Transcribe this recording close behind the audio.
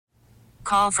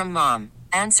Call from mom.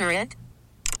 Answer it.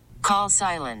 Call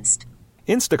silenced.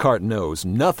 Instacart knows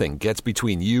nothing gets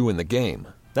between you and the game.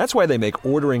 That's why they make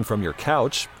ordering from your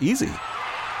couch easy.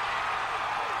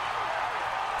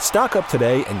 Stock up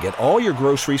today and get all your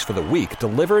groceries for the week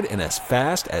delivered in as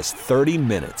fast as 30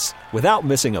 minutes without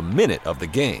missing a minute of the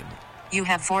game. You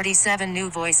have 47 new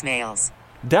voicemails.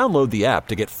 Download the app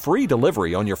to get free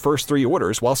delivery on your first 3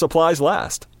 orders while supplies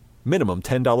last. Minimum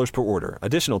 $10 per order.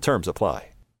 Additional terms apply.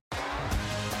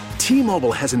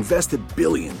 T-Mobile has invested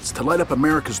billions to light up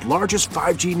America's largest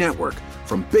 5G network,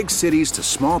 from big cities to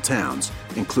small towns,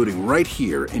 including right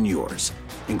here in yours.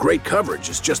 And great coverage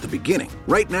is just the beginning.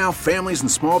 Right now, families and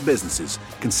small businesses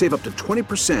can save up to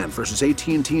 20% versus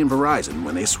AT&T and Verizon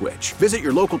when they switch. Visit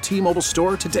your local T-Mobile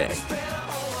store today.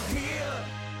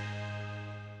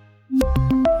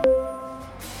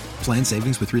 Plan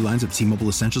savings with 3 lines of T-Mobile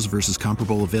Essentials versus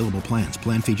comparable available plans.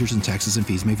 Plan features and taxes and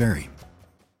fees may vary.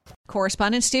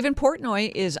 Correspondent Steven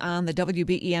Portnoy is on the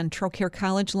WBEN Trocaire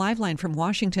College Live Line from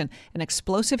Washington. An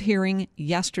explosive hearing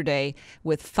yesterday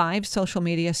with 5 social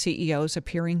media CEOs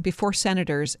appearing before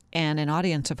senators and an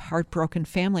audience of heartbroken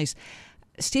families.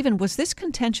 Steven, was this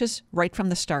contentious right from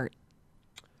the start?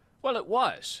 Well, it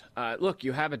was. Look,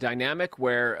 you have a dynamic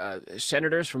where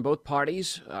senators from both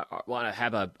parties want to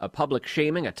have a public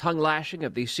shaming, a tongue lashing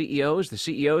of these CEOs. The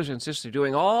CEOs insist they're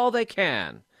doing all they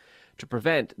can to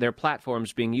prevent their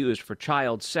platforms being used for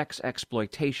child sex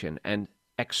exploitation and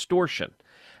extortion.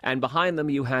 And behind them,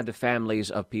 you had the families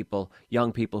of people,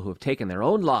 young people who have taken their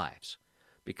own lives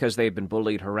because they've been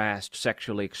bullied, harassed,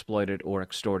 sexually exploited, or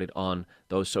extorted on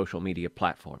those social media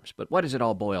platforms. But what does it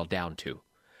all boil down to?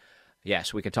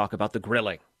 Yes, we could talk about the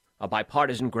grilling, a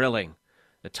bipartisan grilling,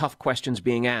 the tough questions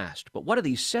being asked. But what are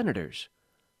these senators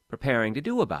preparing to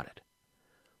do about it?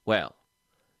 Well,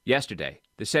 yesterday,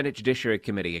 the Senate Judiciary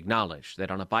Committee acknowledged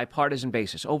that on a bipartisan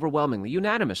basis, overwhelmingly,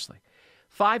 unanimously,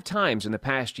 5 times in the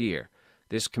past year,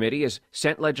 this committee has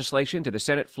sent legislation to the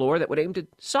Senate floor that would aim to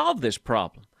solve this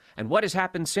problem. And what has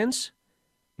happened since?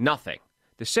 Nothing.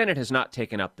 The Senate has not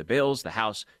taken up the bills. The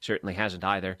House certainly hasn't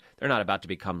either. They're not about to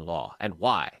become law. And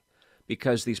why?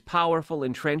 Because these powerful,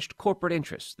 entrenched corporate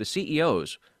interests, the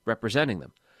CEOs representing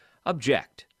them,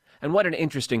 object. And what an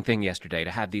interesting thing yesterday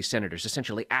to have these senators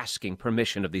essentially asking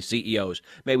permission of these CEOs.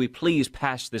 May we please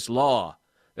pass this law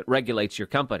that regulates your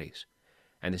companies?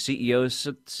 And the CEOs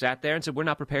sat there and said, we're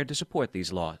not prepared to support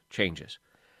these law changes.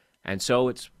 And so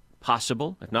it's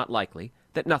possible, if not likely,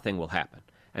 that nothing will happen.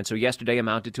 And so yesterday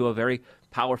amounted to a very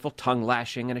powerful tongue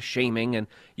lashing and a shaming. And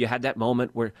you had that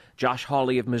moment where Josh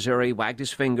Hawley of Missouri wagged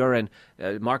his finger and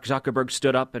Mark Zuckerberg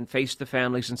stood up and faced the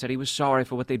families and said he was sorry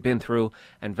for what they'd been through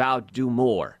and vowed to do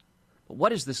more. But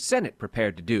what is the Senate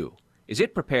prepared to do? Is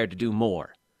it prepared to do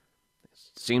more? It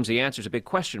seems the answer is a big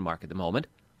question mark at the moment,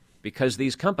 because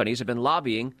these companies have been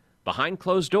lobbying behind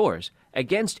closed doors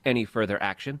against any further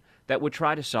action that would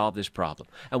try to solve this problem.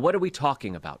 And what are we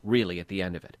talking about, really, at the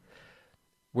end of it?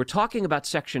 We're talking about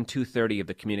Section 230 of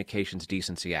the Communications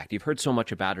Decency Act. You've heard so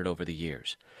much about it over the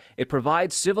years. It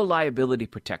provides civil liability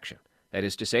protection. That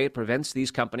is to say, it prevents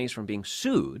these companies from being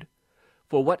sued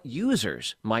for what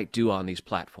users might do on these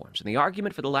platforms. And the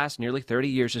argument for the last nearly 30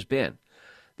 years has been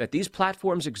that these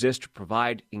platforms exist to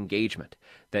provide engagement,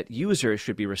 that users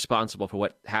should be responsible for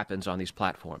what happens on these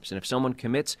platforms. And if someone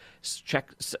commits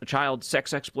child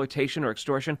sex exploitation or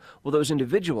extortion, well, those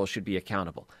individuals should be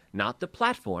accountable, not the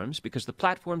platforms, because the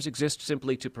platforms exist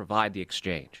simply to provide the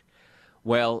exchange.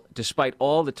 Well, despite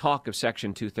all the talk of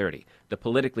Section 230, the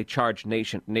politically charged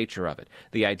nature of it,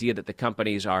 the idea that the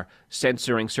companies are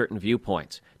censoring certain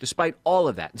viewpoints, despite all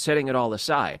of that and setting it all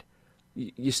aside,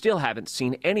 you still haven't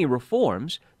seen any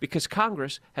reforms because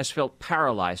Congress has felt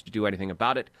paralyzed to do anything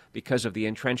about it because of the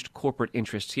entrenched corporate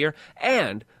interests here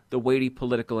and the weighty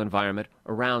political environment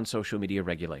around social media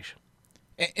regulation.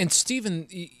 And Stephen,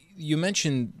 you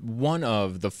mentioned one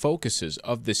of the focuses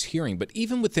of this hearing, but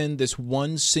even within this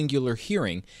one singular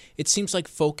hearing, it seems like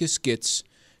focus gets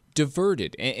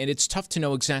diverted, and it's tough to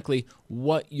know exactly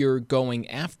what you're going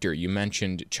after. You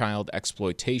mentioned child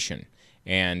exploitation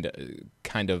and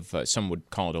kind of some would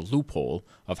call it a loophole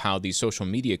of how these social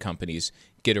media companies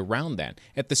get around that.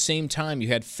 At the same time, you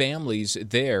had families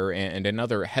there and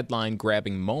another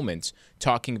headline-grabbing moment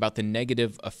talking about the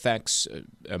negative effects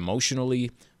emotionally,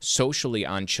 socially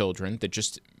on children that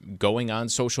just going on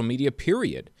social media,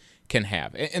 period, can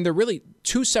have. And they're really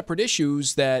 2 separate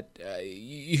issues that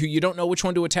you don't know which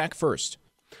one to attack first.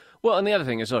 Well, and the other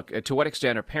thing is, look, to what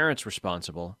extent are parents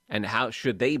responsible, and how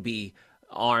should they be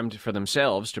armed for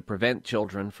themselves to prevent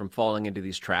children from falling into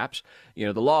these traps? You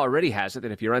know, the law already has it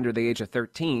that if you're under the age of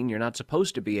 13, you're not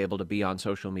supposed to be able to be on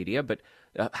social media, but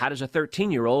How does a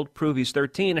 13-year-old prove he's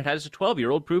 13, and how does a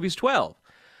 12-year-old prove he's 12?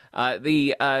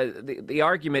 The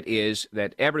argument is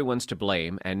that everyone's to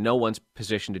blame and no one's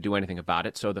positioned to do anything about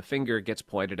it, so the finger gets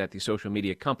pointed at the social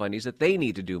media companies that they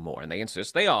need to do more, and they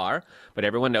insist they are, but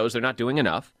everyone knows they're not doing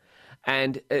enough.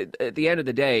 And at the end of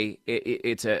the day,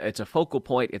 it's a focal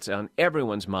point. It's on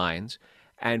everyone's minds.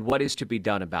 And what is to be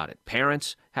done about it?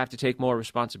 Parents have to take more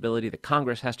responsibility. The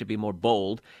Congress has to be more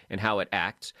bold in how it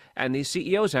acts. And these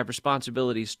CEOs have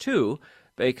responsibilities too,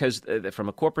 because from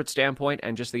a corporate standpoint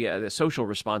and just the social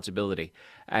responsibility.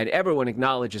 And everyone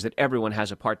acknowledges that everyone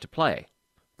has a part to play.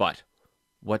 But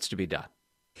what's to be done?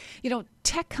 You know,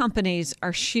 tech companies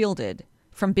are shielded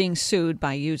from being sued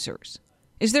by users.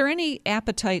 Is there any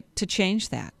appetite to change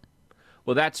that?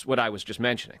 Well, that's what I was just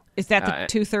mentioning. Is that the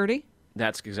 230?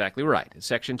 That's exactly right. It's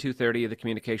Section 230 of the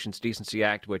Communications Decency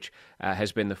Act, which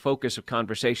has been the focus of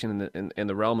conversation in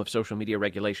the realm of social media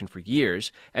regulation for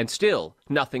years, and still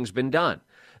nothing's been done.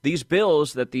 These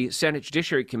bills that the Senate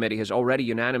Judiciary Committee has already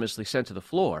unanimously sent to the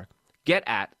floor get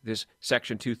at this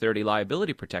Section 230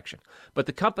 liability protection. But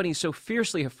the companies so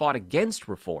fiercely have fought against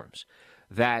reforms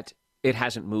that it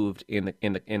hasn't moved in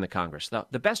the Congress.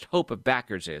 The best hope of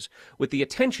backers is, with the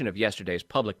attention of yesterday's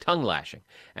public tongue lashing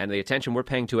and the attention we're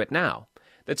paying to it now,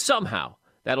 that somehow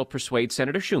that'll persuade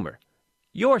Senator Schumer,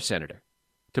 your senator,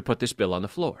 to put this bill on the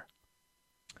floor.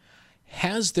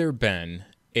 Has there been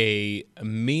a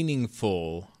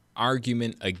meaningful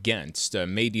argument against,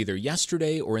 made either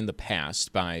yesterday or in the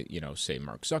past by, say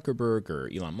Mark Zuckerberg or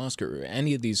Elon Musk or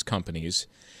any of these companies,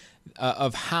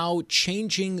 of how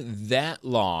changing that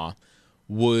law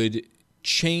would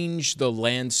change the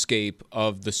landscape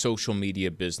of the social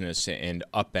media business and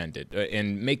upend it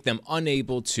and make them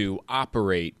unable to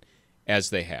operate as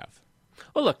they have?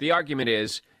 Well, look, the argument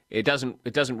is it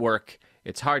doesn't work.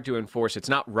 It's hard to enforce. It's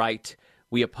not right.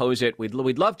 We oppose it. We'd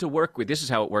love to work with, this is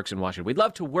how it works in Washington. We'd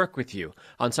love to work with you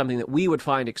on something that we would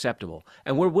find acceptable.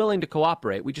 And we're willing to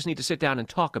cooperate. We just need to sit down and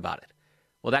talk about it.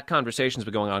 Well, that conversation's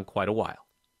been going on quite a while.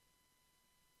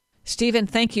 Stephen,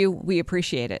 thank you. We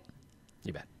appreciate it.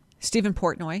 You bet. Steven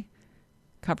Portnoy,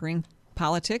 covering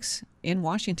politics in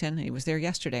Washington. He was there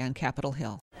yesterday on Capitol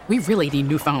Hill. We really need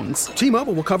new phones.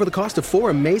 T-Mobile will cover the cost of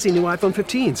 4 amazing new iPhone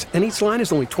 15s, and each line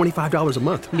is only $25 a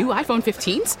month. New iPhone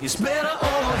 15s? It's better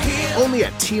over here. Only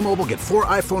at T-Mobile, get 4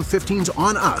 iPhone 15s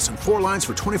on us and 4 lines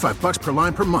for $25 per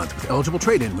line per month with eligible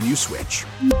trade-in when you switch.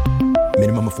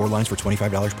 Minimum of 4 lines for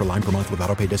 $25 per line per month with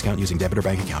autopay discount using debit or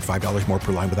bank account. $5 more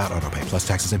per line without autopay, plus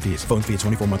taxes and fees. Phone fee at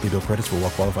 24 monthly bill credits for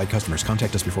well-qualified customers.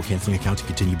 Contact us before canceling account to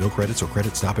continue bill credits or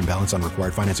credit stop and balance on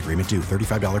required finance agreement due.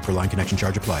 $35 per line connection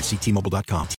charge applies. See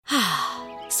T-Mobile.com.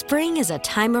 Spring is a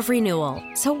time of renewal,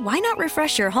 so why not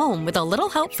refresh your home with a little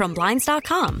help from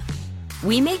Blinds.com?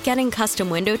 We make getting custom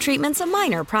window treatments a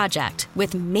minor project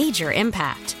with major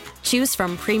impact. Choose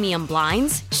from premium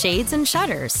blinds, shades, and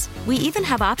shutters. We even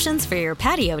have options for your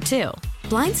patio, too.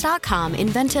 Blinds.com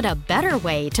invented a better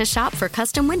way to shop for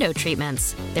custom window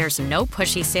treatments. There's no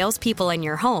pushy salespeople in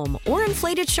your home or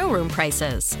inflated showroom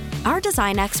prices. Our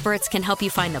design experts can help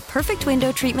you find the perfect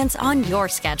window treatments on your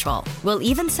schedule. We'll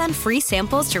even send free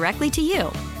samples directly to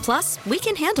you. Plus, we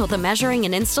can handle the measuring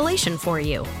and installation for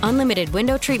you. Unlimited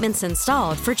window treatments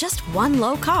installed for just one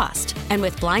low cost. And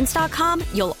with Blinds.com,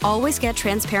 you'll always get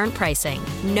transparent pricing.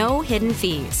 No hidden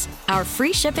fees. Our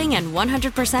free shipping and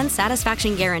 100%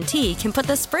 satisfaction guarantee can put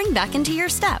the spring back into your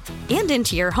step and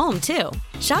into your home, too.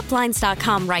 Shop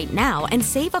Blinds.com right now and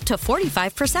save up to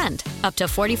 45%. Up to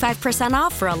 45%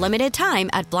 off for a limited time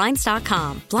at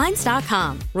Blinds.com.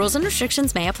 Blinds.com. Rules and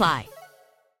restrictions may apply.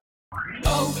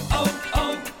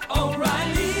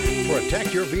 O'Reilly.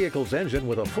 Protect your vehicle's engine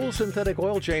with a full synthetic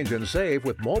oil change and save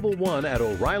with Mobile One at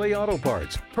O'Reilly Auto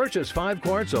Parts. Purchase 5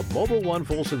 quarts of Mobile One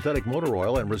full synthetic motor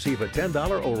oil and receive a $10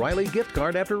 O'Reilly gift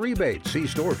card after rebate. See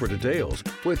store for details.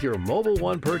 With your Mobile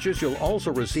One purchase, you'll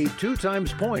also receive 2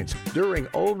 times points during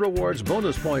O Rewards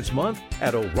Bonus Points Month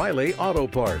at O'Reilly Auto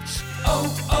Parts.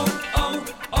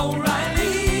 O'Reilly.